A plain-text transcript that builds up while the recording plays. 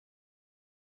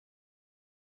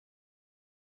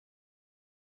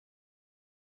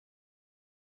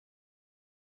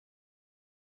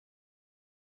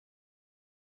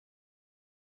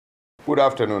Good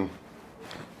afternoon.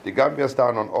 The Gambia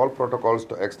stands on all protocols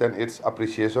to extend its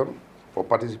appreciation for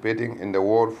participating in the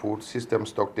World Food System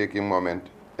Stocktaking Moment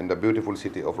in the beautiful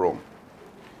city of Rome.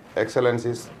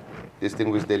 Excellencies,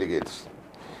 distinguished delegates,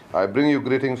 I bring you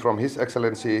greetings from His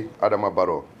Excellency Adama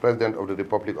Barrow, President of the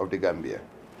Republic of the Gambia.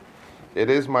 It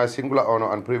is my singular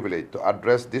honor and privilege to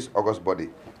address this august body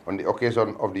on the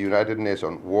occasion of the United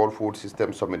Nations World Food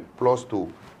System Summit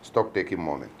 +2 Stocktaking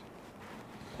Moment.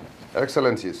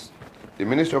 Excellencies, the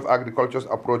Ministry of Agriculture's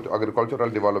approach to agricultural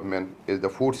development is the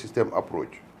food system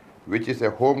approach, which is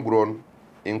a homegrown,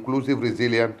 inclusive,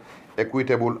 resilient,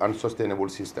 equitable, and sustainable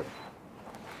system.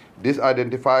 This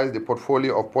identifies the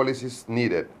portfolio of policies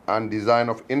needed and design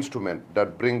of instruments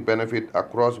that bring benefit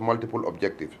across multiple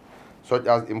objectives, such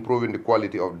as improving the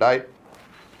quality of diet,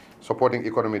 supporting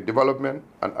economic development,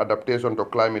 and adaptation to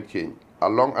climate change,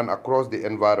 along and across the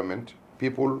environment,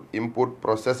 people, input,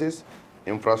 processes,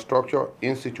 infrastructure,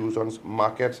 institutions,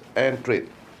 markets, and trade.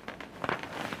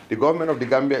 The government of the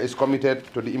Gambia is committed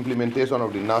to the implementation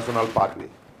of the national pathway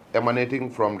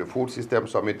emanating from the Food System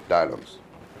Summit dialogues.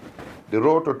 The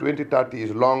road to 2030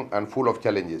 is long and full of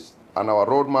challenges, and our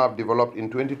roadmap developed in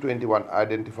 2021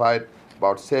 identified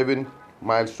about 7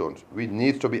 milestones which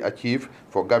needs to be achieved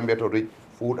for Gambia to reach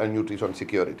food and nutrition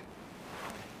security.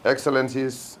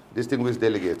 Excellencies, distinguished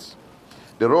delegates,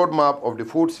 the roadmap of the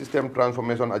Food System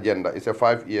Transformation Agenda is a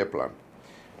 5-year plan,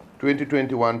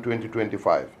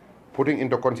 2021-2025, putting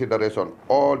into consideration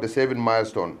all the 7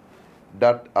 milestones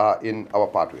that are in our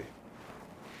pathway.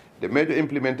 The major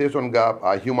implementation gaps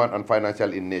are human and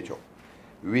financial in nature.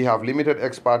 We have limited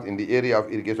experts in the area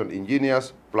of irrigation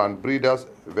engineers, plant breeders,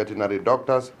 veterinary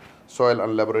doctors, soil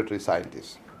and laboratory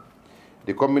scientists.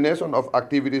 The combination of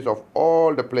activities of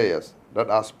all the players that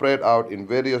are spread out in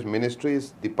various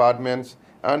ministries, departments,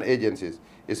 and agencies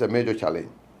is a major challenge.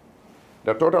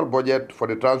 The total budget for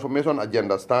the transformation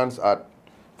agenda stands at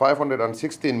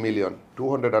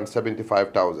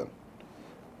 $516,275,000,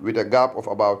 with a gap of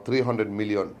about $300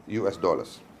 million.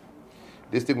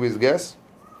 Distinguished guests,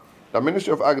 the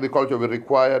Ministry of Agriculture will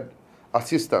require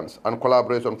assistance and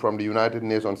collaboration from the United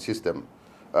Nations system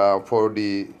for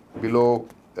the below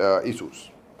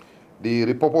issues. The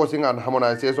repurposing and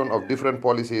harmonization of different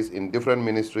policies in different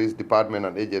ministries, departments,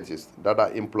 and agencies that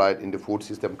are implied in the food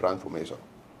system transformation.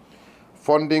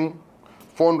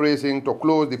 Fundraising to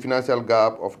close the financial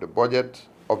gap of the budget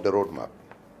of the roadmap.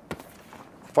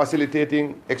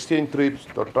 Facilitating exchange trips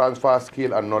to transfer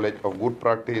skill and knowledge of good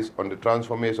practice on the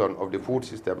transformation of the food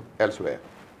system elsewhere.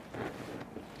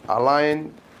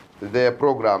 Align their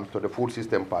programs to the food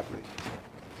system pathway.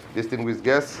 Distinguished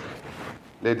guests,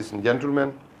 ladies and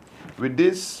gentlemen, with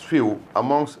these few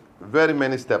amongst very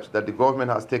many steps that the government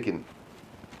has taken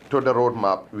to the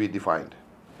roadmap we defined,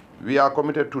 we are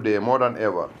committed today more than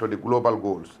ever to the global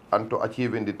goals and to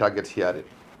achieving the targets herein.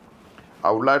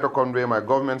 I would like to convey my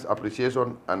government's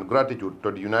appreciation and gratitude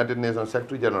to the United Nations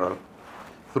Secretary General,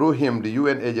 through him the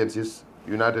UN agencies,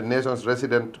 United Nations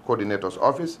Resident Coordinator's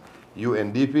Office,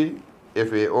 UNDP,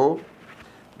 FAO,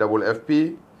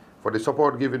 WFP, for the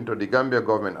support given to the Gambia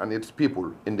government and its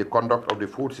people in the conduct of the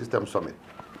Food System Summit.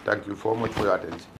 Thank you so much for your attention.